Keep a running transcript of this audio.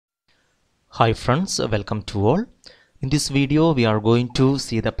Hi friends, welcome to all. In this video we are going to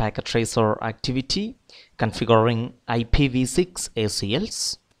see the packet tracer activity configuring IPv6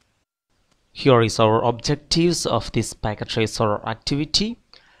 ACLs. Here is our objectives of this packet tracer activity.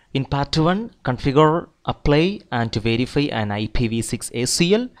 In part 1, configure, apply and verify an IPv6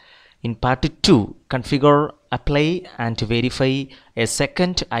 ACL. In part 2, configure, apply and verify a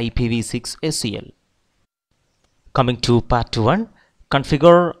second IPv6 ACL. Coming to part 1,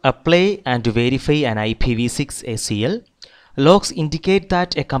 configure, apply and verify an IPv6 ACL. Logs indicate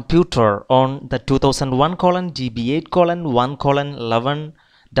that a computer on the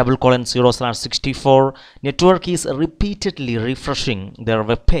 2001:DB8:1:11:0/64 network is repeatedly refreshing their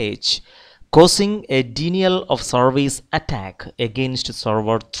web page, causing a denial of service attack against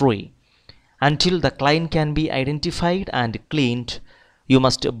server 3. Until the client can be identified and cleaned, you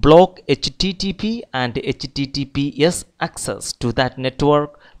must block HTTP and HTTPS access to that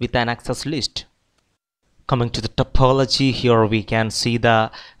network with an access list. Coming to the topology, here we can see the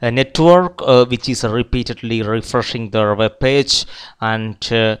network which is repeatedly refreshing the web page and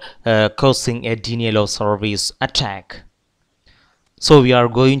causing a denial of service attack. So we are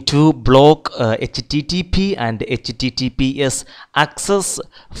going to block HTTP and HTTPS access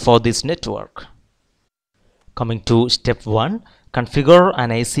for this network. Coming to step 1, configure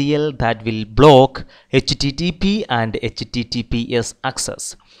an ACL that will block HTTP and HTTPS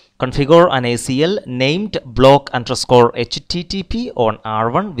access. Configure an ACL named block_HTTP on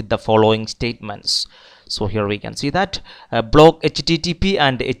R1 with the following statements. So here we can see that block HTTP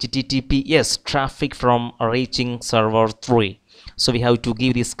and HTTPS traffic from reaching server 3. So we have to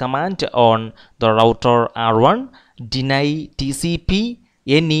give this command on the router R1, deny TCP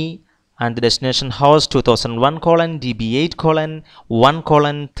any and the destination host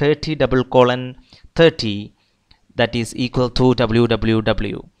 2001:DB8:1:30:30, that is equal to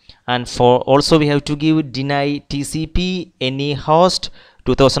www. And for also we have to give deny TCP any host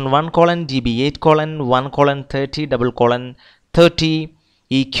 2001:DB8:1:30:30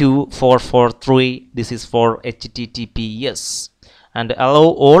 EQ443. This is for HTTPS, and allow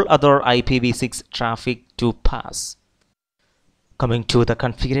all other IPv6 traffic to pass. Coming to the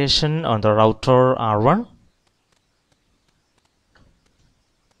configuration on the router R1,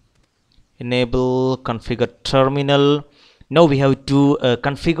 enable configure terminal. Now we have to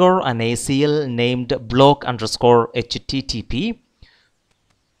configure an ACL named block_HTTP.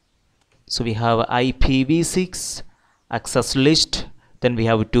 So we have IPv6 access list, then we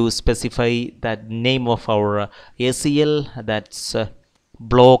have to specify that name of our ACL, that's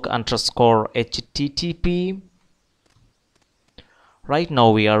block_HTTP. Right now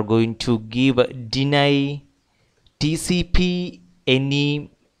we are going to give deny TCP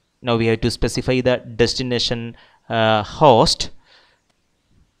any. Now we have to specify the destination host.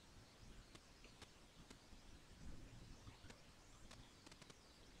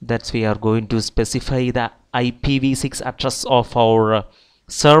 That's we are going to specify the IPv6 address of our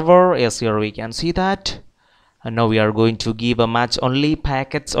server. Yes, here we can see that. And now we are going to give a match only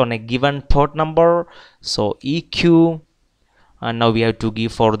packets on a given port number, so EQ. And now we have to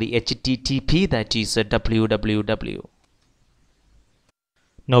give for the HTTP, that is www.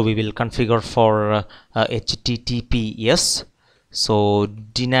 Now we will configure for HTTPS. So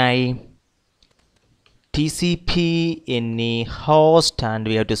deny TCP any host, and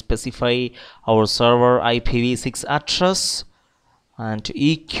we have to specify our server IPv6 address and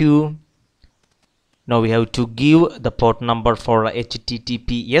EQ. Now we have to give the port number for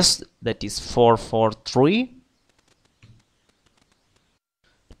HTTPS, that is 443.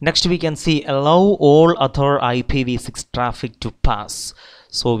 Next we can see allow all other IPv6 traffic to pass.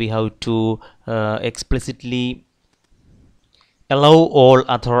 So we have to explicitly allow all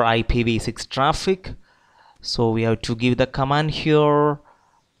other IPv6 traffic. So we have to give the command here,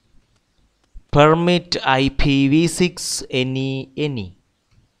 permit IPv6 any.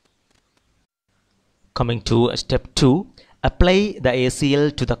 Coming to step 2, apply the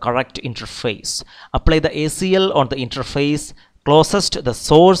ACL to the correct interface. Apply the ACL on the interface closest the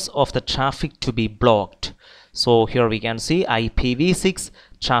source of the traffic to be blocked. So here we can see IPv6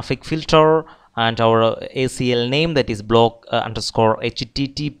 traffic filter and our ACL name, that is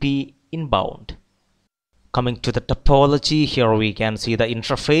block_HTTP inbound. Coming to the topology, here we can see the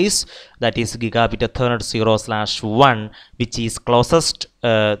interface, that is gigabit Ethernet 0/1, which is closest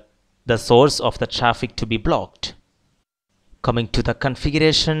the source of the traffic to be blocked. Coming to the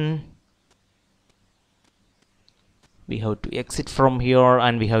configuration, we have to exit from here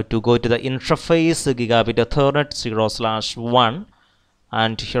and we have to go to the interface gigabit Ethernet 0/1,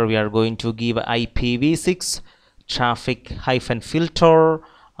 and here we are going to give IPv6 traffic -filter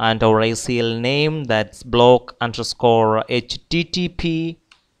and our ACL name, that's block underscore HTTP,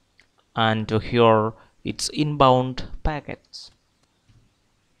 and here it's inbound packets.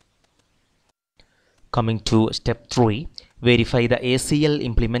 Coming to step 3, verify the ACL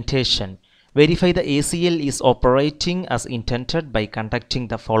implementation. Verify the ACL is operating as intended by conducting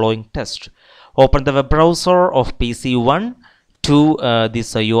the following test. Open the web browser of PC1 to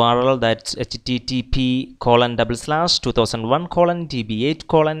this URL, that's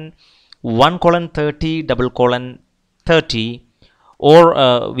http://2001:db8:1:30:30,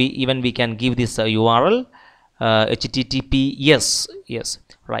 or we can give this URL http yes,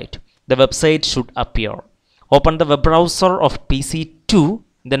 right. The website should appear. Open the web browser of PC2,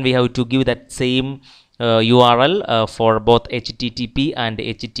 then we have to give that same URL for both HTTP and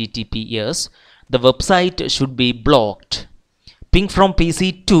HTTPS. The website should be blocked. Ping from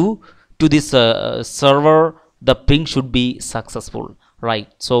PC2 to this server, the ping should be successful, right?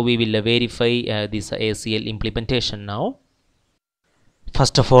 So we will verify this ACL implementation now.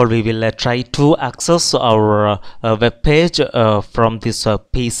 First of all, we will try to access our web page from this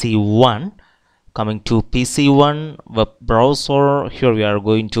PC1. Coming to PC1 web browser, here we are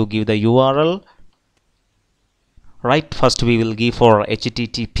going to give the URL. Right, first we will give for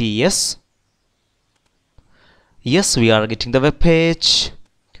HTTPS. Yes, we are getting the web page.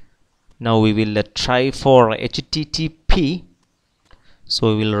 Now we will try for HTTP. So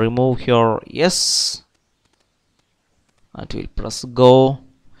we will remove here yes, and we'll press go.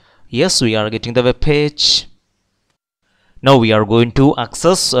 Yes, we are getting the web page. Now we are going to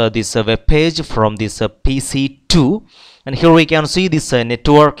access this web page from this PC2, and here we can see this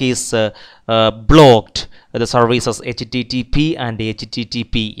network is blocked. The services HTTP and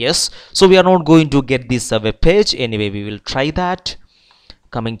HTTPS. So we are not going to get this web page. Anyway, we will try that.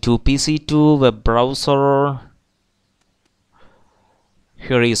 Coming to PC2 web browser.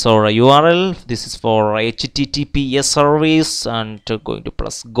 Here is our URL. This is for HTTPS service, and going to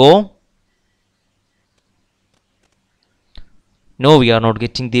press go. No, we are not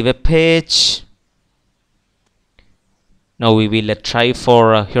getting the web page. Now we will try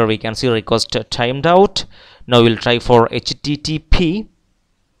for here we can see request timed out. Now we'll try for HTTP.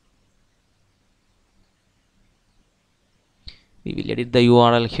 We will edit the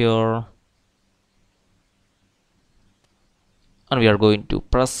URL here, and we are going to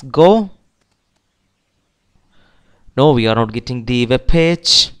press go. No, we are not getting the web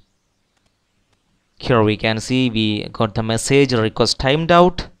page. Here we can see we got the message request timed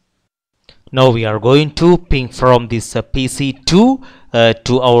out. Now we are going to ping from this PC2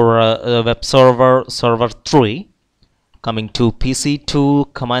 to our web server 3. Coming to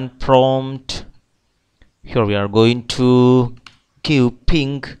PC2 command prompt. Here we are going to give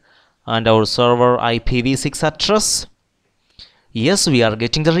ping and our server IPv6 address. Yes, we are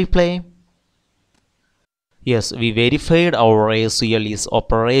getting the reply. Yes, we verified our ACL is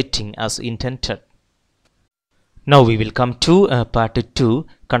operating as intended. Now we will come to part 2,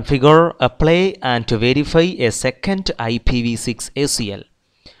 configure, apply and to verify a second IPv6 ACL.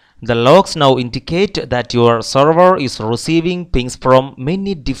 The logs now indicate that your server is receiving pings from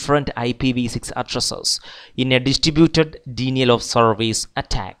many different IPv6 addresses in a distributed denial of service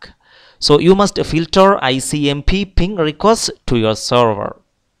attack. So you must filter ICMP ping requests to your server.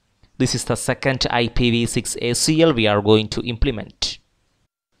 This is the second IPv6 ACL we are going to implement.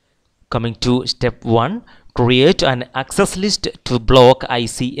 Coming to step 1, create an access list to block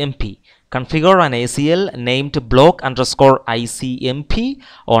ICMP. Configure an ACL named block_ICMP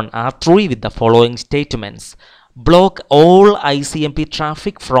on R3 with the following statements. Block all ICMP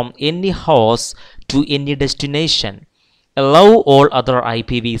traffic from any host to any destination. Allow all other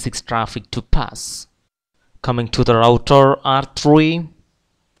IPv6 traffic to pass. Coming to the router R3.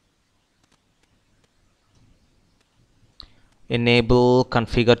 Enable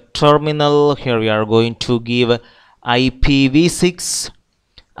configure terminal. Here we are going to give IPv6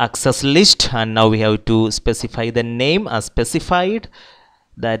 access list, and now we have to specify the name as specified,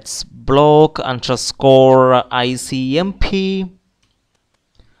 that's block_ICMP.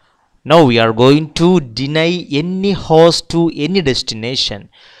 Now we are going to deny any host to any destination,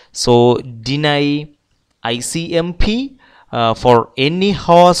 so deny ICMP for any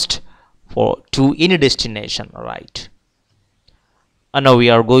host to any destination, right? And now we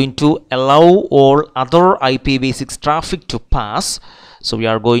are going to allow all other IPv6 traffic to pass. So we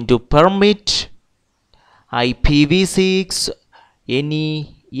are going to permit IPv6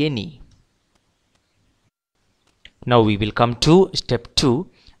 any. Now we will come to step 2,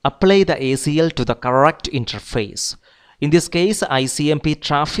 apply the ACL to the correct interface. In this case, ICMP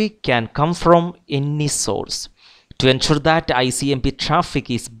traffic can come from any source. to ensure that ICMP traffic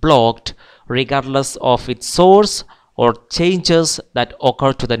is blocked regardless of its source or changes that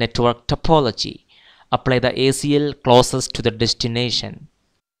occur to the network topology. Apply the ACL closest to the destination.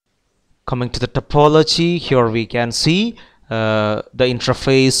 Coming to the topology, here we can see the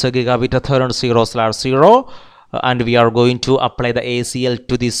interface gigabit Ethernet 0/0, and we are going to apply the ACL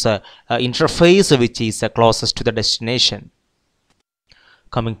to this interface which is closest to the destination.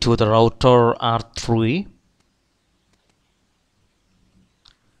 Coming to the router R3,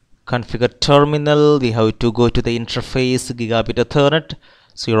 configure terminal, we have to go to the interface gigabit Ethernet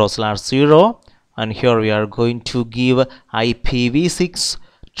 0/0, and here we are going to give IPv6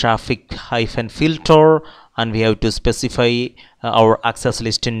 traffic -filter, and we have to specify our access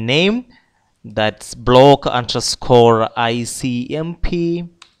list name, that's block underscore ICMP,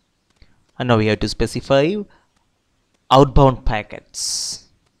 and now we have to specify outbound packets.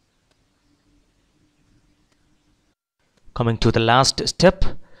 Coming to the last step,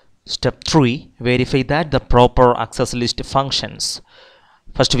 step 3, verify that the proper access list functions.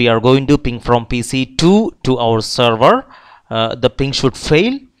 First we are going to ping from PC2 to our server. The ping should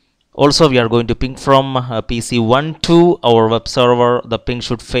fail. Also we are going to ping from PC1 to our web server. The ping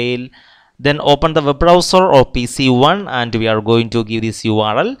should fail. Then open the web browser or PC1 and we are going to give this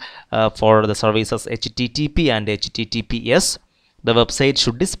URL for the services HTTP and HTTPS. The website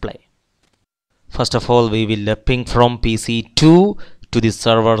should display. First of all, we will ping from PC2 to the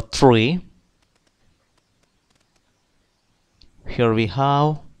server 3. Here we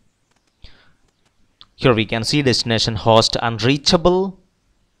can see destination host unreachable.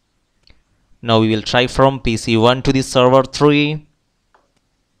 Now we will try from PC1 to the server 3.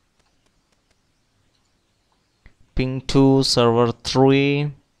 Ping to server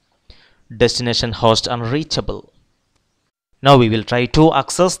 3, destination host unreachable. Now we will try to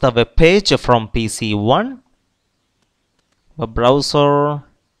access the web page from PC1. Web browser,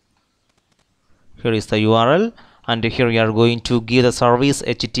 here is the URL, and here we are going to give the service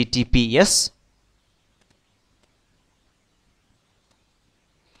HTTPS.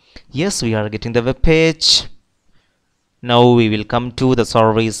 Yes, we are getting the web page. Now we will come to the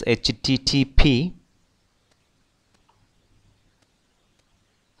service HTTP.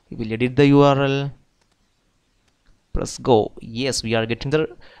 We will edit the URL. Press go. Yes, we are getting the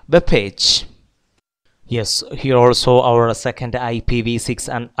web page. Yes, here also our second IPv6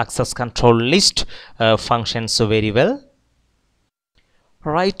 and access control list functions very well.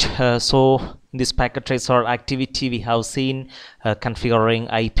 Right, so in this packet tracer activity we have seen configuring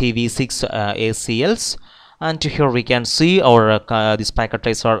IPv6 ACLs, and here we can see our this packet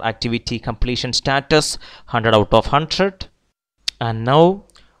tracer activity completion status 100 out of 100. And now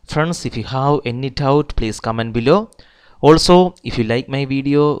friends, if you have any doubt, please comment below. Also, if you like my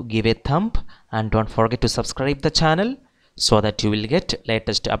video, give a thumb and don't forget to subscribe the channel so that you will get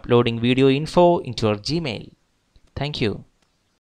latest uploading video info into your Gmail. Thank you.